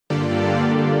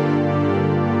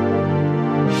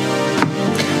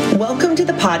Welcome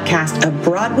to the podcast of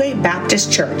Broadway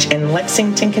Baptist Church in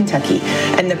Lexington, Kentucky,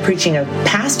 and the preaching of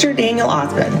Pastor Daniel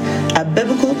Othman, a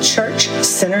biblical church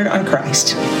centered on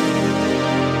Christ.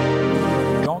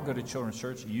 Don't go to children's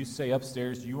church. You stay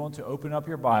upstairs. You want to open up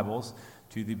your Bibles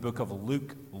to the book of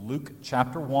Luke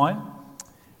chapter 1,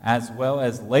 as well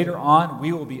as later on,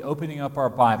 we will be opening up our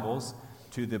Bibles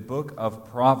to the book of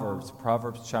Proverbs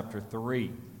chapter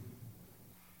 3.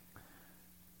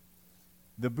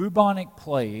 The bubonic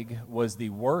plague was the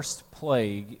worst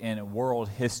plague in world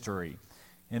history.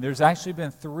 And there's actually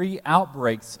been 3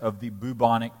 outbreaks of the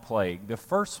bubonic plague. The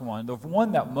first one, the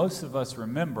one that most of us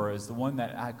remember, is the one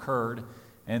that occurred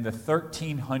in the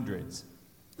 1300s.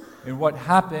 And what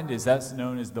happened is that's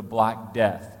known as the Black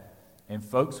Death. And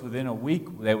folks, within a week,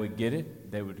 they would get it.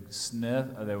 They would sniff,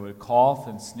 they would cough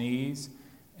and sneeze,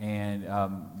 and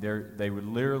they would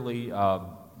literally,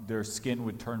 their skin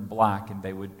would turn black, and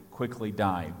they would quickly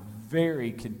die.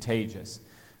 Very contagious.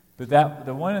 But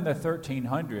the one in the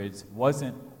 1300s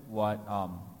wasn't what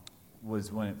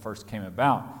was when it first came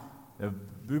about. The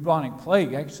bubonic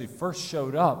plague actually first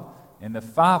showed up in the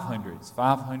 500s,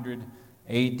 500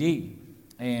 AD.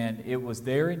 And it was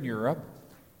there in Europe.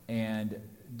 And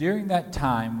during that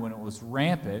time when it was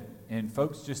rampant, and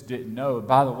folks just didn't know,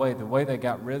 by the way they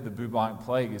got rid of the bubonic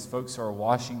plague is folks are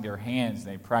washing their hands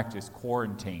and they practice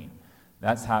quarantine.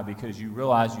 That's how, because you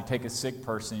realize you take a sick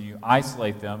person, you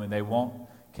isolate them, and they won't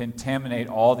contaminate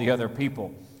all the other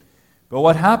people. But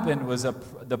what happened was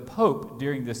the Pope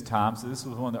during this time, so this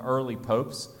was one of the early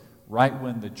popes, right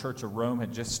when the Church of Rome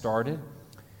had just started.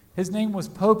 His name was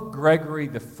Pope Gregory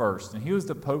I, and he was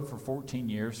the Pope for 14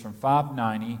 years, from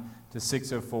 590 to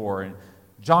 604. And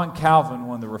John Calvin,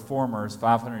 one of the reformers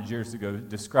 500 years ago,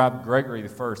 described Gregory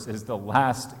I as the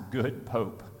last good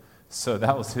pope. So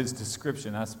that was his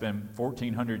description. That's been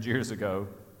 1,400 years ago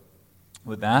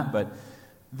with that. But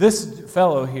this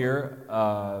fellow here,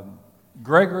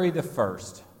 Gregory I,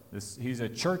 he's a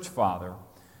church father.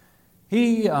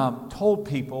 He told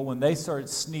people when they started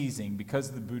sneezing because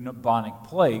of the bubonic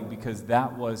plague, because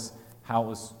that was how it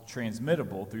was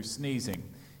transmittable, through sneezing.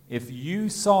 If you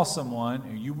saw someone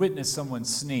or you witnessed someone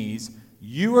sneeze,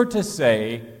 you were to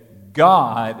say,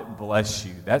 "God bless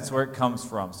you." That's where it comes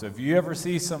from. So if you ever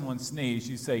see someone sneeze,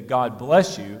 you say, "God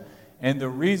bless you." And the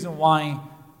reason why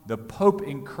the Pope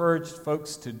encouraged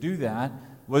folks to do that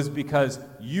was because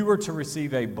you were to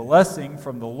receive a blessing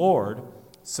from the Lord,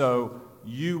 so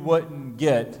you wouldn't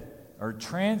get or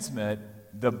transmit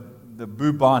the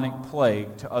bubonic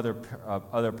plague to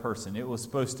other person. It was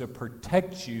supposed to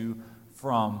protect you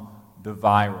from the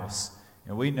virus.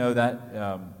 And we know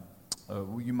that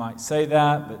you might say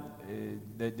that, but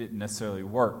that didn't necessarily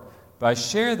work. But I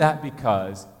share that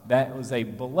because that was a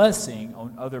blessing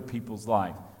on other people's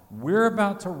life. We're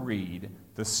about to read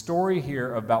the story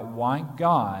here about why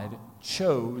God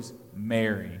chose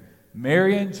Mary.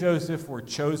 Mary and Joseph were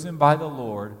chosen by the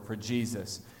Lord for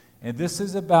Jesus. And this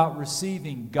is about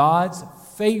receiving God's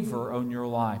favor on your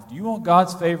life. Do you want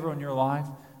God's favor on your life?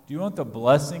 Do you want the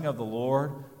blessing of the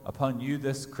Lord upon you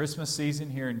this Christmas season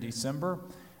here in December?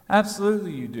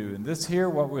 Absolutely you do. And this here,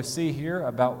 what we see here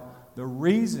about the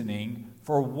reasoning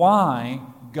for why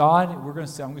God, I'm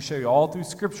going to show you all through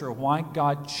Scripture why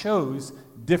God chose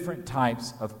different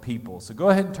types of people. So go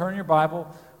ahead and turn your Bible,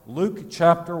 Luke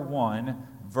chapter 1,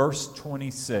 verse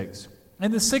 26.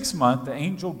 In the 6th month, the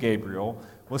angel Gabriel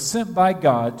was sent by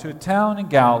God to a town in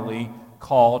Galilee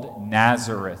called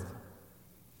Nazareth,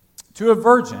 to a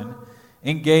virgin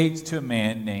engaged to a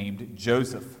man named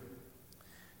Joseph,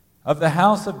 of the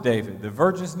house of David. The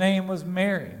virgin's name was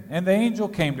Mary. And the angel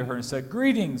came to her and said,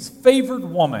 "Greetings, favored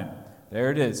woman." There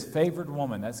it is, favored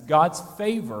woman. That's God's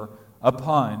favor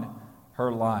upon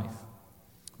her life.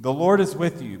 "The Lord is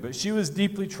with you." But she was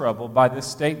deeply troubled by this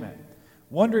statement,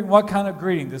 wondering what kind of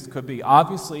greeting this could be.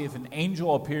 Obviously, if an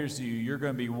angel appears to you, you're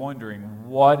going to be wondering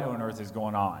what on earth is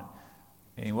going on.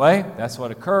 Anyway, that's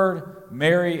what occurred.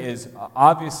 Mary is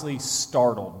obviously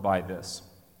startled by this.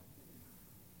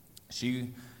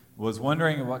 She was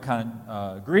wondering what kind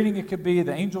of greeting it could be.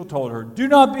 The angel told her, "Do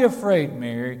not be afraid,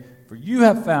 Mary, for you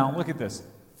have found," look at this,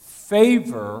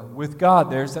 "favor with God."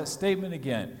 There's that statement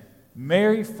again.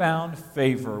 Mary found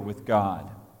favor with God.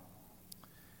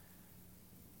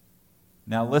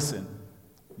 Now listen,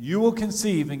 "You will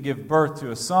conceive and give birth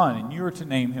to a son, and you are to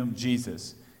name him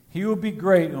Jesus. He will be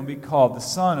great and will be called the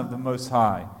Son of the Most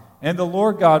High. And the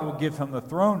Lord God will give him the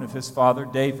throne of his father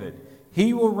David.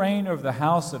 He will reign over the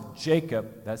house of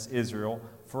Jacob," that's Israel,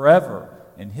 "forever,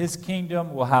 and his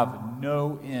kingdom will have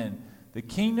no end." The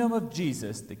kingdom of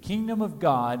Jesus, the kingdom of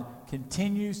God,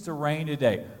 continues to reign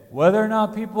today. Whether or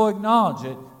not people acknowledge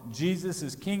it Jesus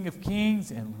is King of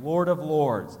Kings and Lord of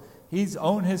Lords. He's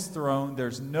on his throne.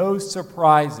 There's no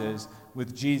surprises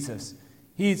with Jesus.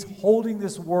 He's holding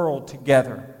this world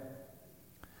together.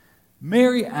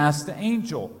 Mary asked the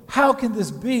angel, "How can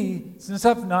this be since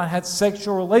I've not had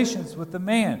sexual relations with the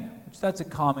man?" Which that's a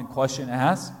common question to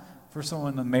ask for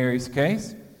someone in Mary's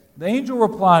case. The angel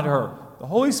replied to her, "The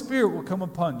Holy Spirit will come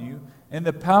upon you, and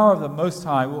the power of the Most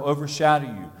High will overshadow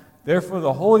you. Therefore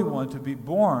the Holy One to be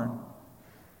born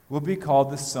will be called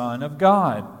the Son of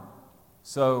God."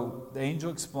 So the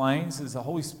angel explains, says the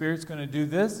Holy Spirit's going to do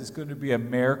this. It's going to be a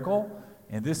miracle,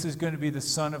 and this is going to be the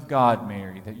Son of God,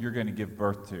 Mary, that you're going to give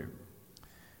birth to.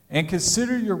 And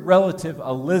consider your relative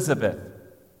Elizabeth.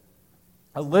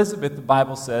 Elizabeth, the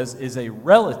Bible says, is a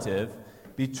relative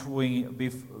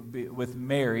with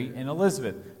Mary and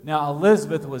Elizabeth. Now,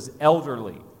 Elizabeth was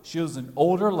elderly. She was an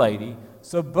older lady,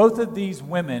 so both of these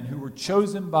women who were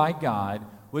chosen by God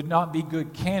would not be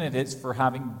good candidates for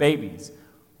having babies.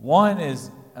 One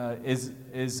is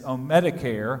on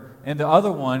Medicare, and the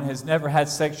other one has never had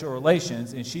sexual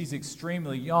relations, and she's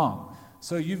extremely young.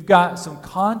 So you've got some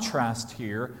contrast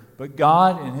here, but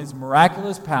God in his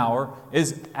miraculous power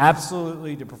is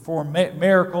absolutely to perform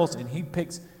miracles, and he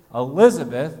picks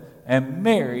Elizabeth and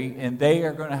Mary, and they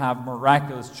are going to have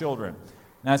miraculous children.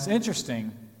 Now it's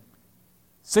interesting,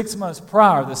 6 months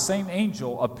prior, the same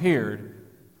angel appeared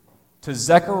to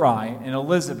Zechariah and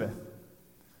Elizabeth.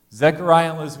 Zechariah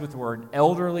and Elizabeth were an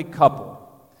elderly couple.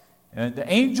 And the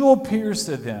angel appears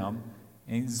to them,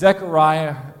 and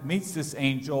Zechariah meets this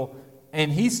angel,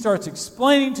 and he starts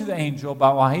explaining to the angel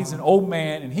about why he's an old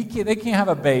man, and they can't have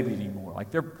a baby anymore.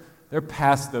 Like they're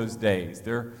past those days.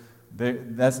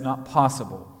 That's not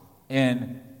possible.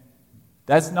 And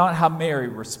that's not how Mary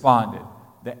responded.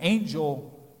 The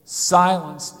angel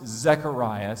silenced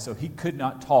Zechariah so he could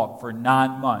not talk for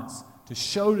 9 months, to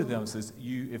show to them, says,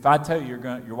 if I tell you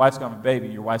your wife's going to have a baby,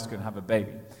 your wife's going to have a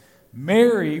baby.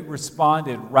 Mary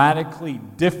responded radically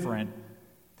different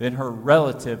than her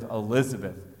relative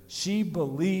Elizabeth. She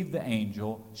believed the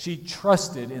angel. She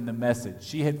trusted in the message.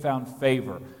 She had found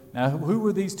favor. Now, who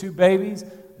were these two babies?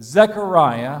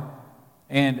 Zechariah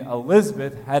and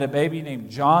Elizabeth had a baby named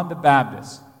John the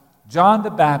Baptist. John the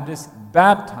Baptist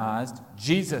baptized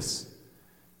Jesus.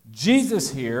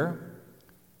 Jesus here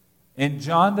and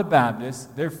John the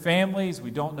Baptist, their families,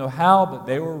 we don't know how, but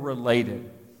they were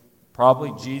related.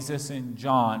 Probably Jesus and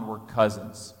John were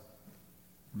cousins,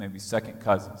 maybe second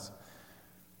cousins.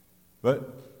 But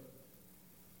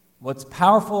what's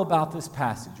powerful about this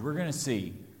passage, we're going to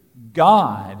see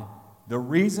God, the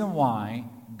reason why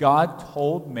God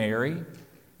told Mary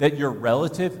that your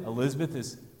relative Elizabeth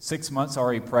is 6 months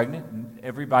already pregnant and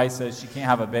everybody says she can't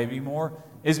have a baby anymore,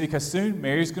 is because soon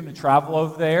Mary's going to travel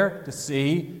over there to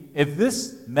see if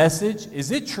this message,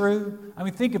 is it true? I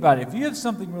mean, think about it. If you have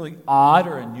something really odd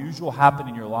or unusual happen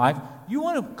in your life, you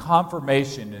want a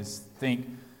confirmation to think,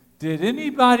 did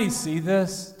anybody see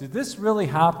this? Did this really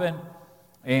happen?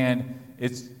 And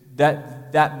it's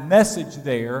that message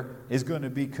there is going to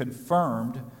be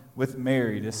confirmed with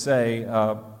Mary to say,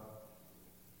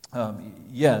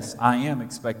 yes, I am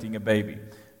expecting a baby.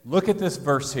 Look at this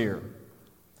verse here.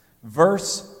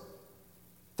 Verse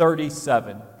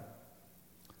 37.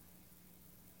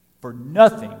 For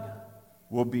nothing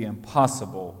will be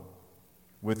impossible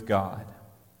with God.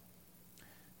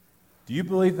 Do you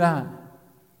believe that?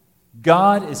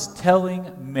 God is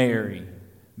telling Mary,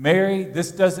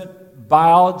 this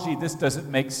doesn't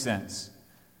make sense.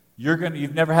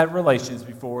 You've never had relations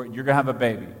before, you're going to have a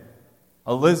baby.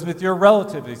 Elizabeth, your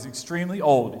relative, is extremely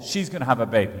old. She's going to have a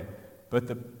baby. But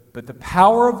the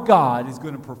power of God is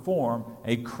going to perform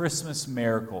a Christmas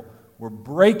miracle. We're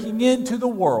breaking into the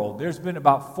world. There's been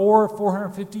about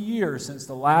 450 years since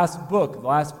the last book, the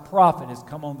last prophet has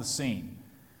come on the scene.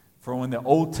 From when the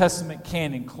Old Testament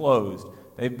canon closed.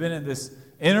 They've been in this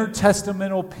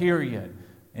intertestamental period.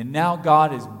 And now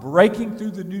God is breaking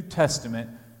through the New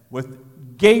Testament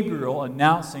with Gabriel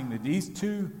announcing that these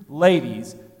two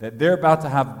ladies, that they're about to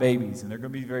have babies. And they're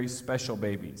going to be very special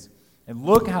babies. And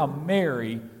look how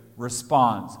Mary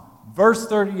responds. Verse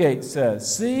 38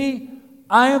 says, "See,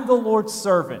 I am the Lord's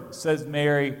servant," says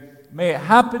Mary. "May it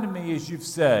happen to me as you've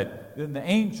said." Then the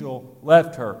angel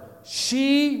left her.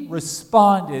 She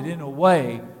responded in a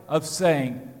way of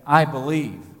saying, "I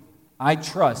believe, I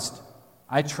trust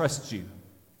you."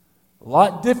 A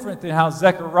lot different than how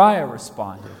Zechariah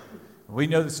responded. We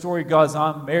know the story goes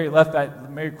on. Mary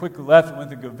quickly left and went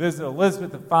to go visit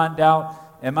Elizabeth to find out,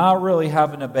 am I really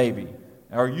having a baby?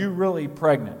 Are you really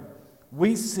pregnant?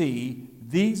 We see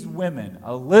these women,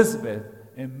 Elizabeth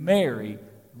and Mary,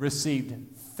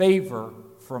 received favor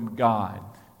from God.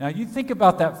 Now, you think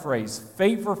about that phrase,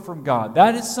 favor from God.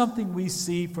 That is something we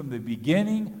see from the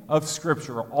beginning of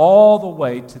Scripture all the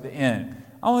way to the end.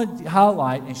 I want to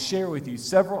highlight and share with you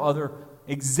several other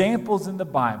examples in the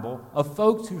Bible of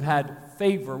folks who had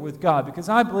favor with God, because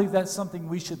I believe that's something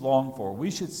we should long for.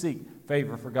 We should seek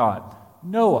favor for God.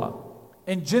 Noah,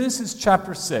 in Genesis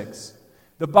chapter 6,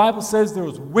 the Bible says there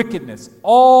was wickedness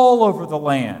all over the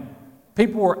land.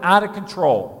 People were out of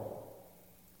control.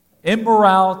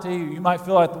 Immorality, you might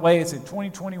feel like the way it's in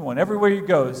 2021. Everywhere you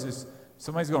go, it's just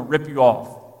somebody's going to rip you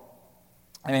off.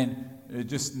 And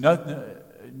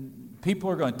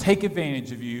people are going to take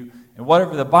advantage of you. And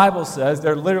whatever the Bible says,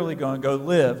 they're literally going to go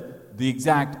live the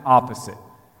exact opposite.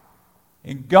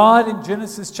 And God in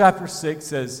Genesis chapter 6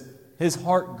 says his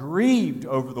heart grieved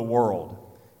over the world.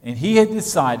 And he had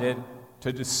decided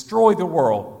to destroy the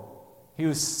world. He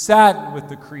was saddened with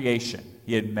the creation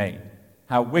he had made,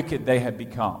 how wicked they had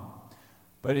become.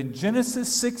 But in Genesis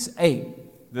 6:8,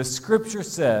 the scripture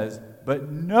says,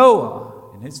 but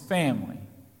Noah and his family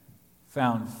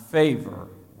found favor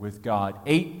with God.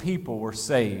 8 people were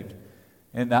saved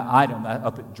in that item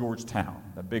up at Georgetown,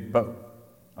 the big boat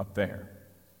up there.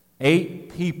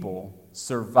 8 people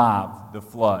survived the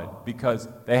flood because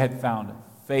they had found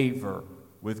favor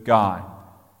with God.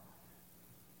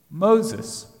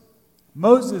 Moses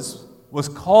was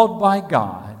called by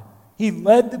God. He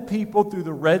led the people through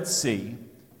the Red Sea.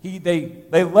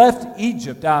 They left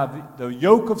Egypt out of the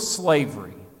yoke of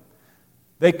slavery.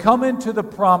 They come into the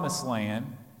Promised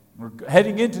Land. We're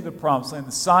heading into the Promised Land,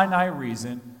 the Sinai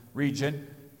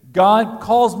region. God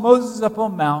calls Moses up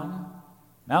on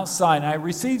Mount Sinai,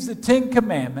 receives the 10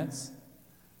 Commandments,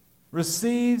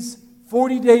 receives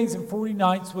 40 days and 40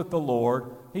 nights with the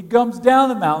Lord. He comes down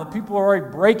the mountain. The people are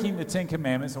already breaking the 10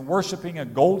 Commandments and worshiping a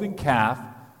golden calf.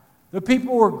 The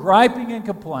people were griping and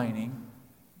complaining.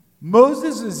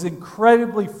 Moses is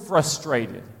incredibly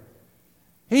frustrated.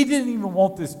 He didn't even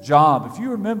want this job. If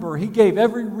you remember, he gave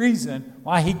every reason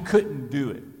why he couldn't do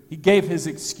it. He gave his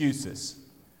excuses.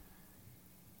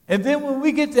 And then when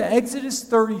we get to Exodus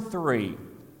 33,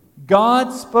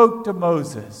 God spoke to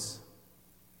Moses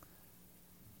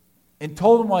and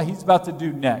told him what he's about to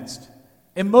do next.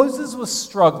 And Moses was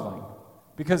struggling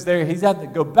because he's had to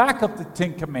go back up the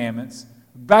 10 Commandments,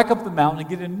 back up the mountain and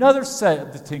get another set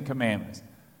of the 10 Commandments.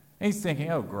 And he's thinking,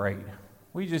 oh, great.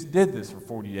 We just did this for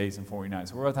 40 days and 40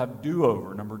 nights. We're about to have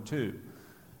do-over, number 2.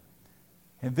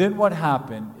 And then what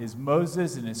happened is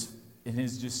Moses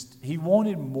he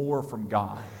wanted more from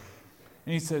God.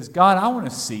 And he says, God, I want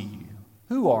to see you.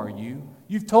 Who are you?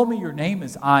 You've told me your name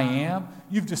is I Am.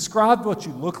 You've described what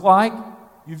you look like.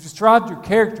 You've described your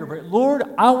character. But Lord,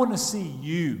 I want to see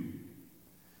you.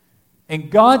 And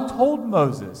God told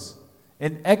Moses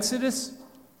in Exodus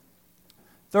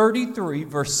 33,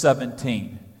 verse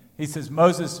 17, he says,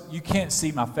 Moses, you can't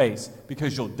see my face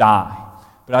because you'll die.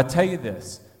 But I tell you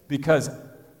this, because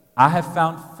I have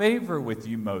found favor with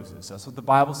you, Moses. That's what the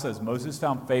Bible says. Moses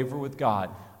found favor with God.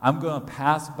 I'm going to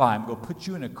pass by. I'm going to put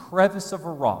you in a crevice of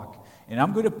a rock. And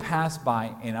I'm going to pass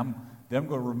by, and then I'm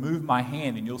going to remove my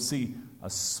hand, and you'll see a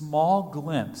small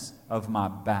glimpse of my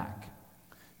back.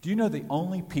 Do you know the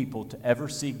only people to ever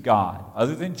see God,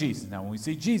 other than Jesus? Now, when we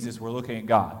see Jesus, we're looking at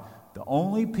God. The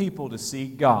only people to see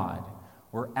God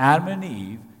were Adam and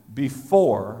Eve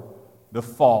before the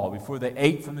fall, before they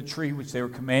ate from the tree which they were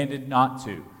commanded not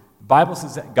to. The Bible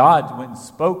says that God went and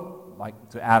spoke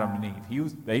to Adam and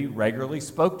Eve. They regularly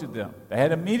spoke to them. They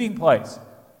had a meeting place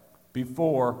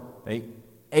before they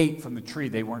ate from the tree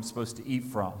they weren't supposed to eat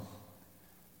from.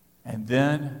 And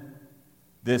then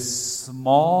this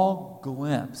small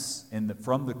glimpse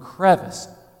from the crevice,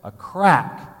 a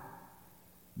crack,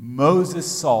 Moses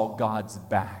saw God's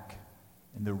back.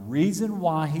 And the reason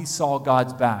why he saw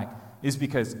God's back is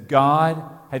because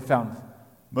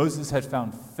Moses had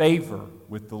found favor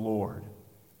with the Lord.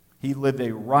 He lived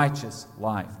a righteous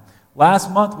life. Last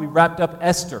month we wrapped up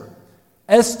Esther.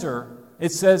 Esther,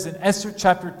 it says in Esther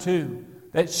chapter 2,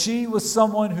 that she was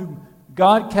someone whom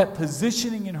God kept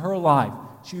positioning in her life.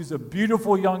 She was a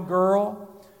beautiful young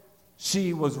girl.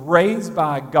 She was raised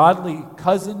by a godly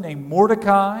cousin named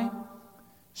Mordecai.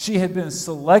 She had been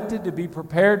selected to be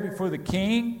prepared before the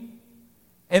king.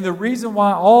 And the reason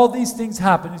why all these things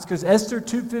happen is because Esther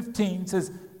 2:15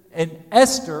 says, and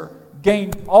Esther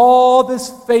gained all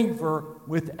this favor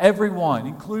with everyone,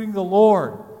 including the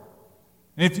Lord.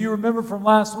 And if you remember from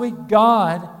last week,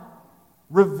 God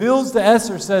reveals to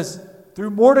Esther, says,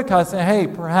 through Mordecai, saying, hey,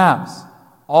 perhaps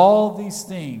all these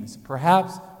things,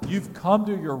 perhaps you've come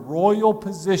to your royal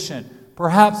position,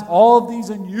 perhaps all of these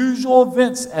unusual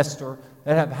events, Esther,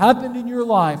 that have happened in your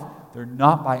life, they're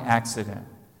not by accident.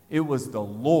 It was the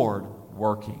Lord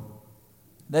working.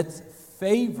 That's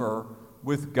favor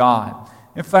with God.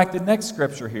 In fact, the next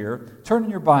scripture here, turn in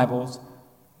your Bibles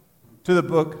to the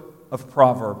book of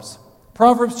Proverbs.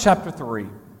 Proverbs chapter 3.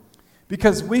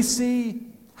 Because we see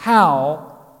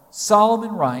how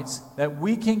Solomon writes that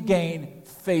we can gain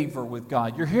favor with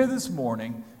God. You're here this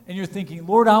morning and you're thinking,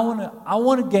 Lord, I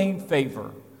want to gain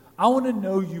favor. I want to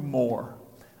know you more.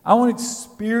 I want to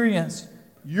experience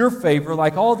your favor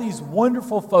like all these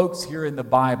wonderful folks here in the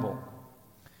Bible.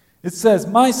 It says,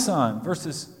 my son,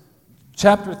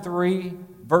 chapter 3,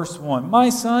 verse 1. My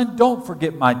son, don't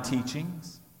forget my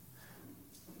teachings,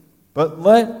 but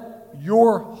let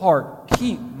your heart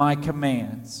keep my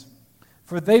commands,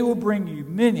 for they will bring you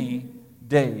many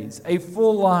days, a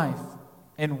full life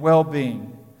and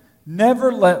well-being.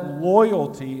 Never let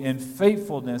loyalty and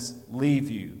faithfulness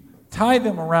leave you. Tie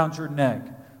them around your neck.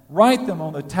 Write them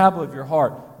on the tablet of your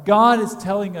heart. God is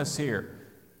telling us here,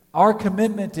 our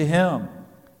commitment to Him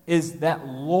is that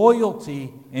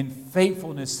loyalty and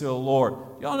faithfulness to the Lord.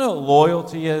 Y'all know what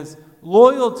loyalty is?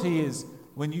 Loyalty is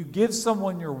when you give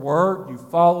someone your word, you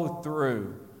follow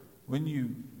through. When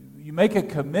you make a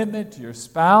commitment to your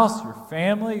spouse, your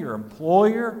family, your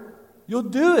employer, you'll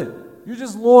do it. You're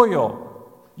just loyal.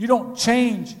 You don't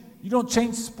change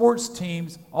sports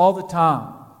teams all the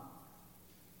time.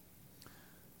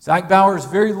 Zach Bauer is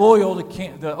very loyal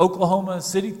to the Oklahoma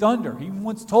City Thunder. He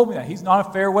once told me that. He's not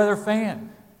a fair weather fan.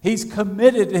 He's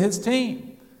committed to his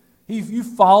team. You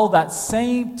follow that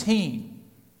same team.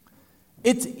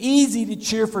 It's easy to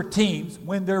cheer for teams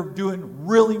when they're doing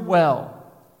really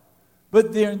well.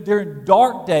 But they're in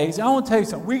dark days. And I want to tell you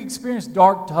something. We experience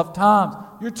dark, tough times.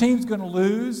 Your team's going to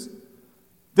lose.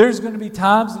 There's going to be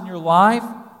times in your life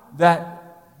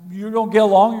that you don't get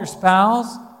along with your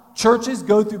spouse. Churches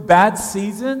go through bad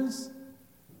seasons.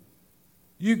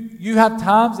 You have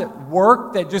times at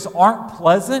work that just aren't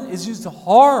pleasant. It's just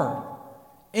hard.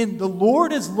 And the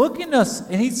Lord is looking at us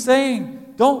and He's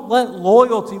saying, don't let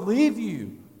loyalty leave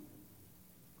you.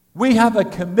 We have a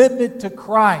commitment to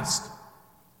Christ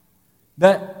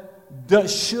that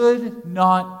should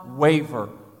not waver.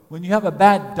 When you have a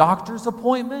bad doctor's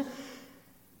appointment,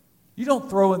 you don't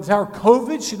throw in the towel.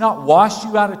 COVID should not wash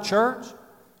you out of church.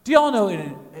 Do y'all know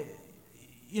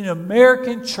in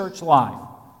American church life,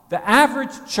 the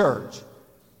average church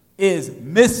is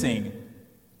missing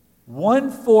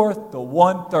 1/4 to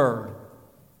 1/3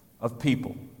 of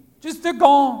people. Just they're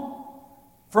gone.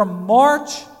 From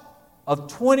March of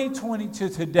 2020 to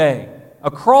today,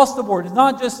 across the board, it's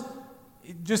not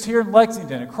just here in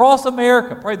Lexington, across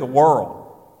America, probably the world,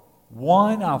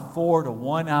 1 out of 4 to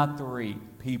 1 out of 3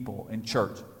 people in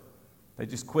church. They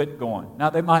just quit going. Now,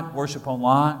 they might worship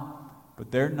online,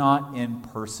 but they're not in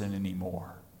person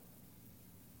anymore.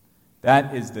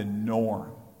 That is the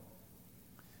norm.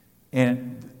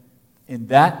 And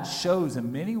that shows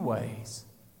in many ways,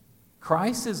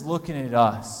 Christ is looking at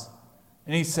us,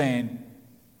 and He's saying,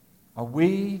 are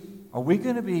we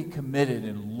going to be committed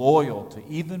and loyal to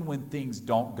even when things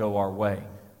don't go our way?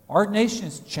 Our nation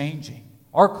is changing.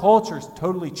 Our culture is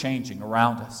totally changing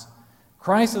around us.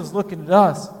 Christ is looking at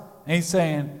us, and He's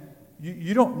saying,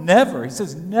 he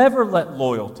says, never let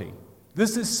loyalty.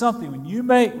 This is something, when you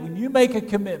make a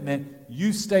commitment,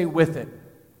 you stay with it.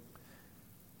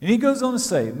 And He goes on to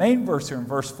say, main verse here in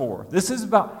verse 4, this is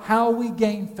about how we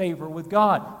gain favor with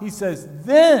God. He says,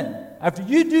 then, after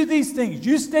you do these things,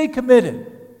 you stay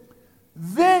committed,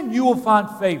 then you will find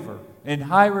favor and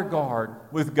high regard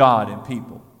with God and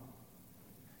people.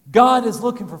 God is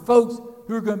looking for folks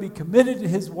who are going to be committed to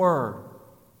His Word.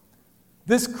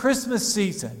 This Christmas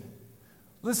season,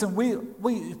 listen,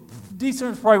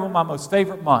 December is probably one of my most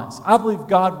favorite months. I believe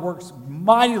God works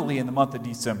mightily in the month of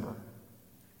December.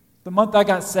 The month I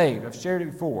got saved. I've shared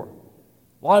it before.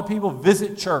 A lot of people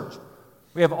visit church.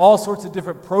 We have all sorts of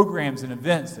different programs and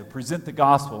events that present the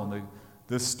gospel and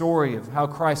the story of how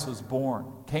Christ was born,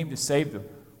 came to save the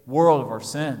world of our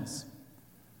sins.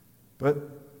 But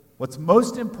what's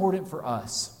most important for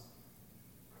us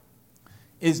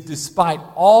is, despite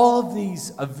all of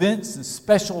these events and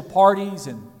special parties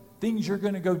and things you're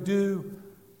going to go do,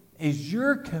 is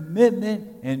your commitment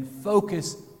and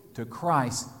focus to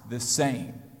Christ the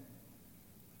same.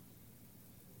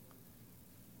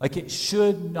 Like, it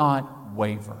should not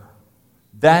waver.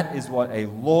 That is what a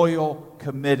loyal,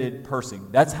 committed person.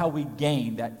 That's how we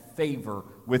gain that favor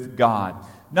with God.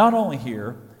 Not only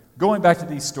here, going back to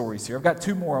these stories here, I've got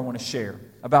 2 more I want to share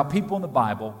about people in the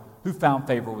Bible who found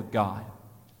favor with God.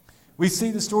 We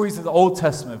see the stories of the Old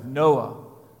Testament of Noah,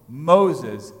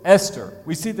 Moses, Esther.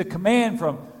 We see the command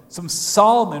from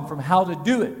Solomon from how to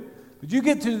do it. But you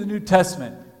get to the New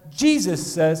Testament,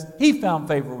 Jesus says he found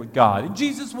favor with God, and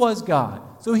Jesus was God.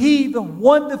 So he even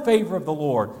won the favor of the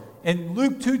Lord. In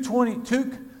Luke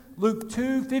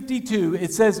 2:52,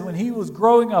 it says when he was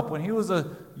growing up, when he was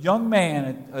a young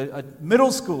man, a middle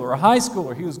schooler, a high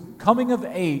schooler, he was coming of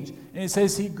age, and it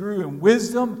says he grew in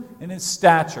wisdom and in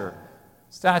stature.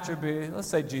 Stature would be, let's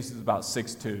say Jesus was about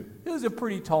 6'2". He was a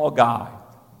pretty tall guy.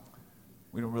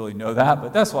 We don't really know that,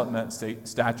 but that's what it meant,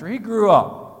 stature. He grew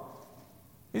up.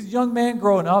 He's a young man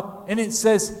growing up, and it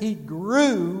says he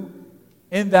grew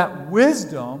in that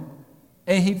wisdom,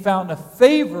 and he found a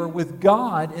favor with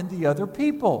God and the other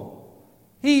people.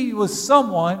 He was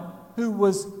someone who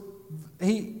was,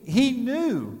 he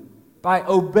knew by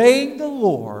obeying the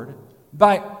Lord,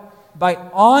 by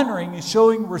honoring and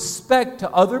showing respect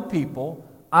to other people,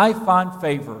 he will find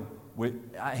favor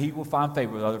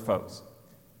with other folks.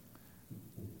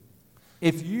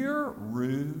 If you're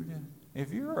rude,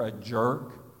 if you're a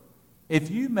jerk, if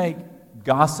you make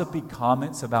gossipy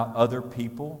comments about other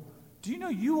people, do you know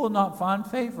you will not find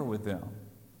favor with them?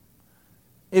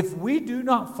 If we do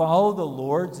not follow the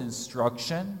Lord's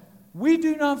instruction, we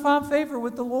do not find favor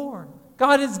with the Lord.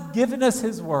 God has given us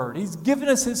His word. He's given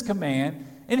us His command,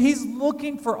 and He's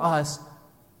looking for us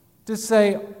to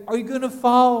say, are you going to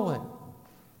follow it?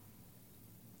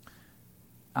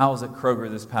 I was at Kroger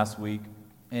this past week,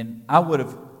 and I would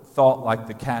have thought like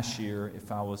the cashier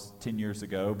if I was 10 years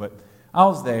ago, but I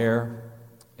was there,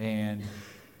 and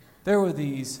there were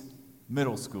these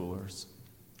middle schoolers,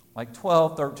 like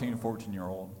 12, 13,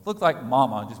 14-year-old. Looked like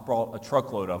Mama just brought a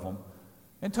truckload of them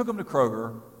and took them to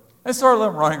Kroger and started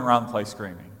them running around the place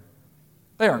screaming.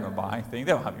 They aren't going to buy anything.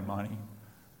 They don't have any money.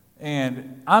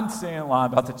 And I'm standing in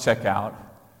line about to check out,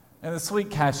 and the sweet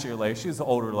cashier lady, she was an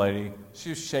older lady, she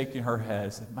was shaking her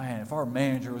head, said, man, if our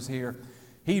manager was here,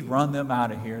 he'd run them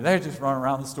out of here. They're just running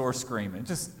around the store screaming,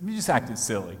 just acting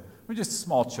silly. We're just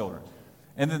small children.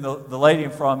 And then the lady in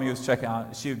front of me was checking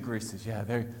out. She agreed, says, yeah,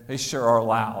 they sure are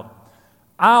loud.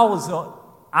 I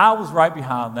was right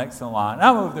behind them, next in line.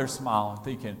 I'm over there smiling,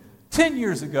 thinking, 10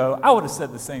 years ago, I would have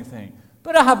said the same thing.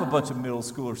 But I have a bunch of middle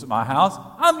schoolers at my house.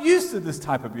 I'm used to this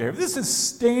type of behavior. This is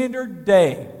standard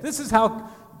day. This is how,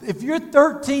 if you're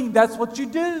 13, that's what you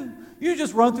do. You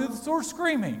just run through the store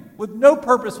screaming with no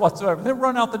purpose whatsoever, then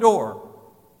run out the door.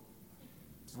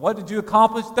 So what did you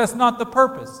accomplish? That's not the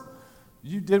purpose.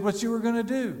 You did what you were going to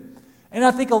do. And I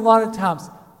think a lot of times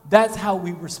that's how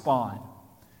we respond.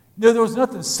 There was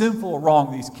nothing sinful or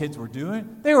wrong these kids were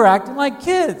doing. They were acting like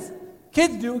kids.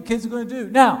 Kids do what kids are going to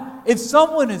do. Now, if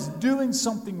someone is doing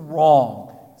something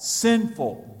wrong,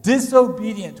 sinful,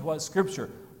 disobedient to what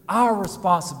Scripture, our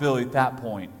responsibility at that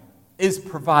point is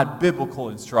provide biblical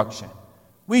instruction.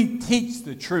 We teach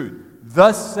the truth.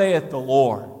 Thus saith the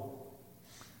Lord.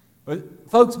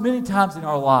 But folks, many times in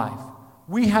our life,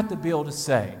 we have to be able to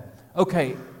say,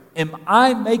 okay, am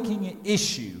I making an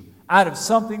issue out of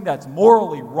something that's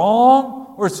morally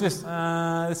wrong, or it's just,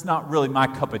 it's not really my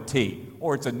cup of tea,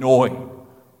 or it's annoying,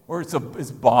 or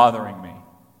it's bothering me?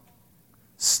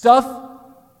 Stuff,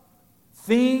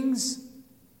 things,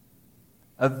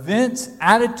 events,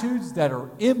 attitudes that are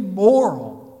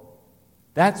immoral,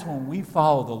 that's when we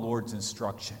follow the Lord's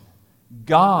instruction.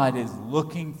 God is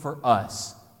looking for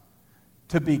us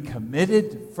to be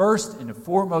committed first and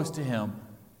foremost to Him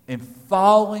in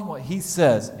following what He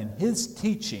says in His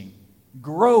teaching,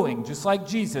 growing just like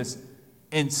Jesus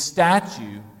in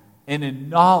stature and in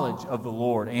knowledge of the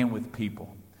Lord and with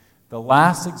people. The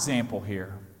last example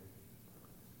here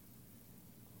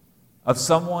of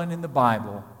someone in the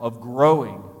Bible of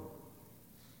growing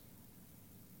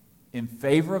in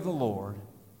favor of the Lord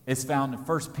is found in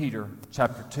 1 Peter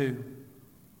chapter 2.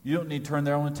 You don't need to turn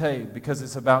there, I want to tell you, because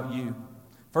it's about you.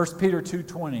 1 Peter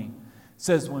 2:20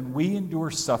 says, when we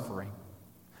endure suffering,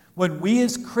 when we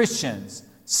as Christians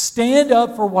stand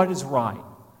up for what is right,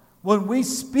 when we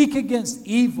speak against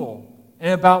evil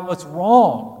and about what's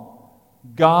wrong,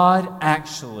 God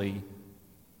actually,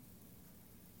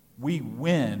 we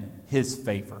win His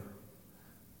favor.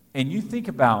 And you think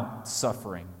about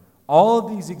suffering. All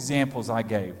of these examples I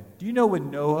gave. Do you know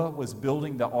when Noah was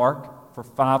building the ark for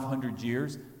 500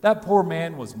 years, that poor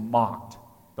man was mocked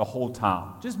the whole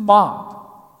time. Just mocked.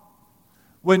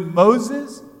 When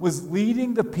Moses was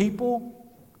leading the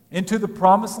people into the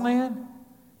promised land,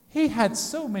 he had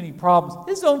so many problems.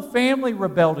 His own family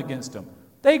rebelled against him.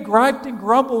 They griped and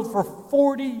grumbled for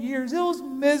 40 years. It was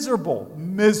miserable,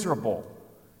 miserable.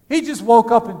 He just woke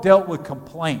up and dealt with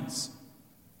complaints.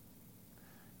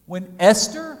 When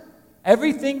Esther,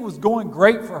 everything was going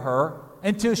great for her,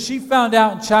 until she found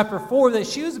out in chapter 4 that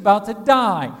she was about to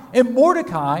die. And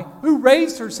Mordecai, who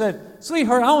raised her, said,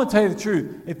 sweetheart, I want to tell you the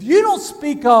truth. If you don't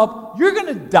speak up, you're going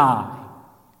to die.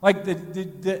 Like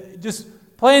just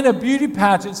playing a beauty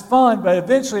pageant's fun, but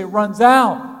eventually it runs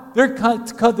out. There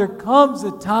comes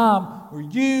a time where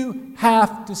you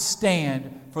have to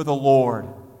stand for the Lord.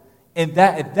 And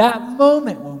at that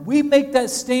moment, when we make that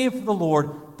stand for the Lord,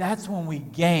 that's when we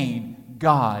gain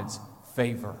God's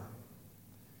favor.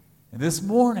 And this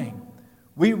morning,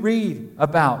 we read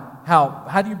about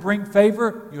how do you bring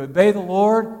favor? You obey the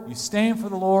Lord, you stand for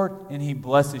the Lord, and He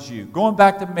blesses you. Going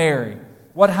back to Mary,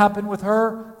 what happened with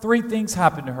her? 3 things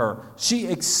happened to her. She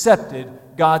accepted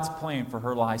God's plan for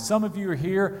her life. Some of you are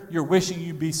here, you're wishing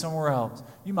you'd be somewhere else.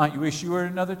 You might wish you were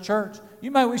in another church.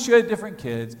 You might wish you had different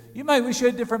kids. You might wish you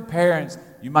had different parents.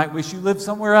 You might wish you lived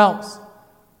somewhere else.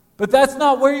 But that's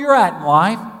not where you're at in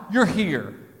life. You're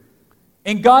here.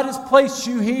 And God has placed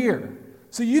you here.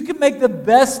 So you can make the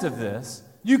best of this.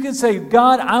 You can say,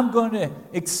 God, I'm going to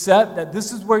accept that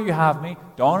this is where you have me.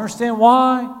 Don't understand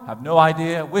why. Have no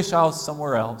idea. Wish I was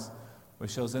somewhere else.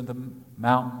 Wish I was in the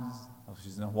mountains.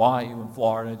 She's in Hawaii, in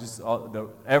Florida. Just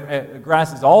the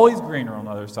grass is always greener on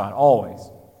the other side, always.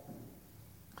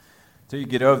 Until you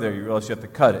get over there, you realize you have to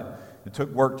cut it. It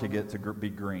took work to get to be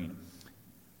green.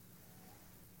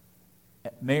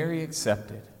 Mary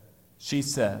accepted. She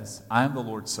says, I am the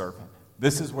Lord's servant.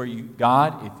 This is where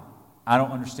God, if I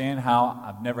don't understand how,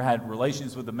 I've never had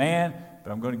relations with a man,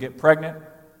 but I'm going to get pregnant,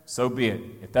 so be it.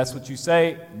 If that's what you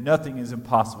say, nothing is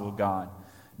impossible with God.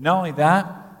 Not only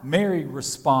that, Mary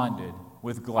responded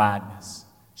with gladness.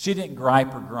 She didn't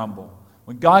gripe or grumble.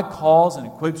 When God calls and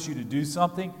equips you to do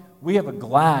something, we have a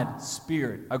glad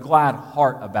spirit, a glad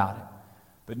heart about it.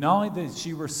 But not only did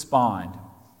she respond,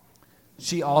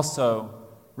 she also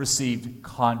received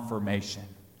confirmation.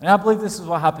 And I believe this is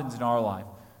what happens in our life.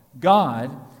 God,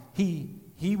 He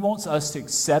wants us to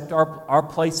accept our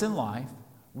place in life.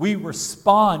 We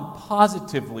respond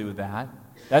positively with that.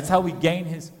 That's how we gain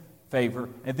His favor.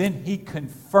 And then He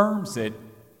confirms it.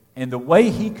 And the way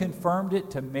He confirmed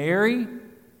it to Mary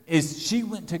is she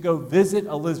went to go visit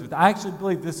Elizabeth. I actually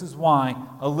believe this is why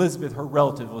Elizabeth, her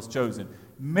relative, was chosen.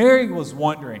 Mary was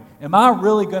wondering, am I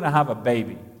really going to have a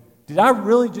baby? Did I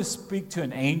really just speak to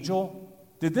an angel?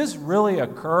 Did this really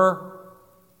occur?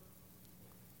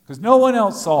 Because no one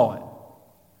else saw it.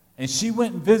 And she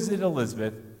went and visited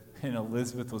Elizabeth, and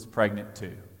Elizabeth was pregnant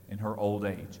too in her old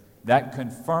age. That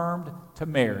confirmed to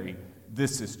Mary,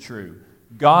 this is true.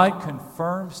 God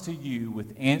confirms to you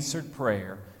with answered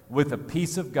prayer, with the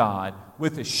peace of God,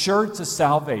 with assurance of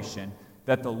salvation,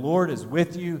 that the Lord is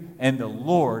with you and the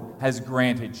Lord has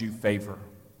granted you favor.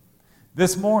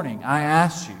 This morning, I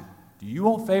ask you, do you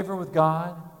want favor with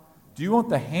God? Do you want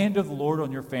the hand of the Lord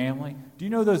on your family? Do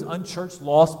you know those unchurched,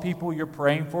 lost people you're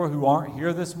praying for who aren't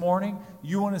here this morning?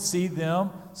 You want to see them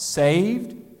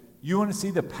saved? You want to see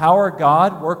the power of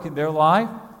God work in their life?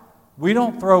 We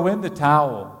don't throw in the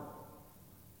towel.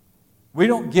 We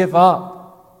don't give up.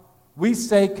 We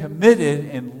stay committed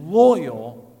and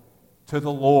loyal to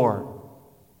the Lord.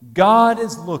 God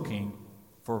is looking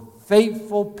for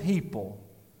faithful people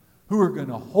who are going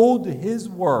to hold to His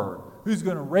word, who's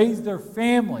going to raise their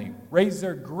family, raise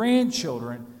their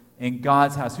grandchildren in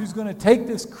God's house, who's going to take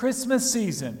this Christmas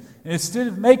season and instead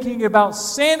of making it about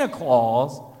Santa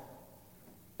Claus,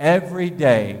 every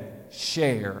day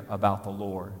share about the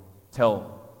Lord.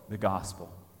 Tell the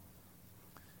gospel.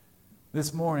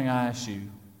 This morning I ask you,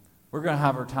 we're going to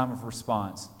have our time of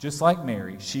response. Just like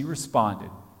Mary, she responded.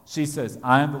 She says,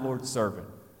 I am the Lord's servant.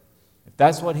 If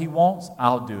that's what He wants,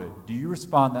 I'll do it. Do you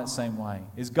respond that same way?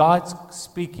 Is God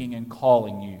speaking and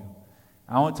calling you?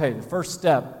 I want to tell you, the first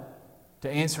step to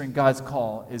answering God's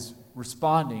call is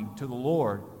responding to the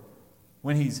Lord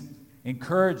when He's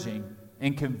encouraging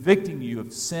and convicting you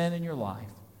of sin in your life,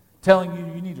 telling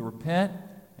you you need to repent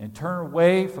and turn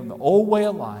away from the old way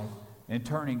of life and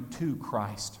turning to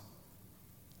Christ.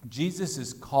 Jesus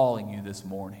is calling you this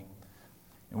morning.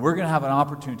 And we're going to have an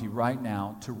opportunity right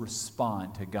now to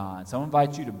respond to God. So I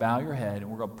invite you to bow your head,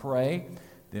 and we're going to pray.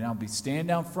 Then I'll be standing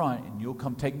down front, and you'll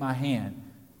come take my hand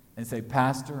and say,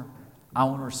 Pastor, I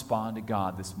want to respond to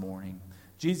God this morning.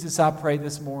 Jesus, I pray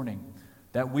this morning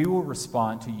that we will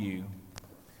respond to you.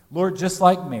 Lord, just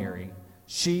like Mary,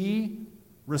 she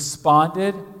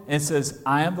responded and says,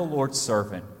 I am the Lord's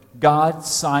servant. God,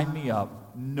 sign me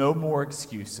up. No more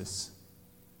excuses.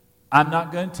 I'm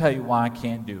not going to tell you why I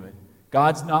can't do it.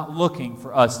 God's not looking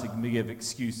for us to give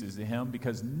excuses to Him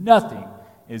because nothing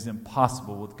is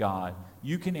impossible with God.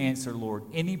 You can answer, Lord,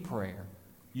 any prayer.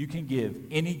 You can give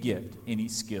any gift, any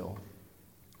skill.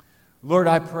 Lord,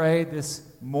 I pray this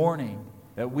morning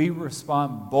that we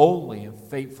respond boldly and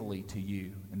faithfully to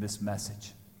you in this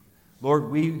message. Lord,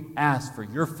 we ask for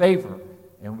your favor,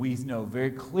 and we know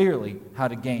very clearly how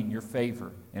to gain your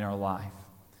favor in our life.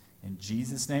 In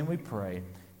Jesus' name we pray.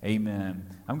 Amen.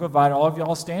 I'm going to invite all of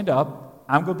y'all to stand up.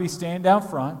 I'm going to be standing down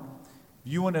front.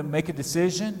 If you want to make a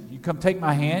decision, you come take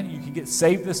my hand. You can get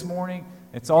saved this morning.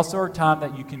 It's also our time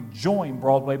that you can join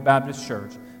Broadway Baptist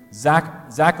Church.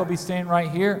 Zach will be standing right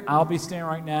here. I'll be standing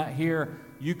right now here.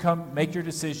 You come make your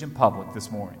decision public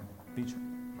this morning. Beecher.